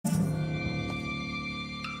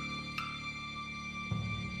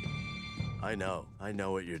I know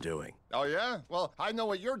what you're doing. Oh, yeah? Well, I know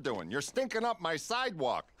what you're doing. You're stinking up my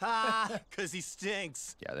sidewalk. Ha! 'Cause he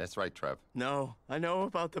stinks. Yeah, that's right, Trev. No, I know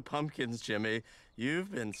about the pumpkins, Jimmy.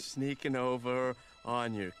 You've been sneaking over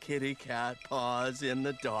on your kitty cat paws in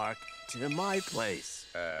the dark to my place.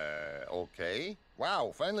 Okay.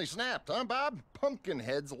 Wow, finally snapped, huh, Bob?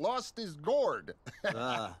 Pumpkinhead's lost his gourd.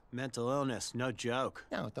 Mental illness, no joke.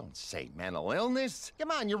 No, don't say mental illness.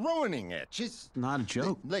 Come on, you're ruining it. Just... Not a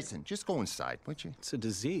joke. Listen, just go inside, would you? It's a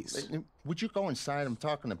disease. Would you go inside? I'm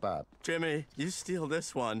talking to Bob. Jimmy, you steal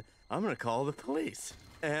this one, I'm gonna call the police.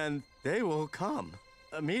 And they will come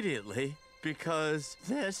immediately because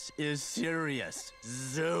this is serious.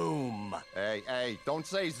 Zoom. Hey, don't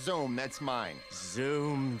say Zoom. That's mine.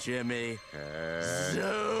 Zoom, Jimmy.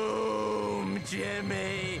 Zoom,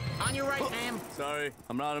 Jimmy. On your right, ma'am. Sorry,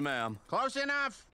 I'm not a ma'am. Close enough.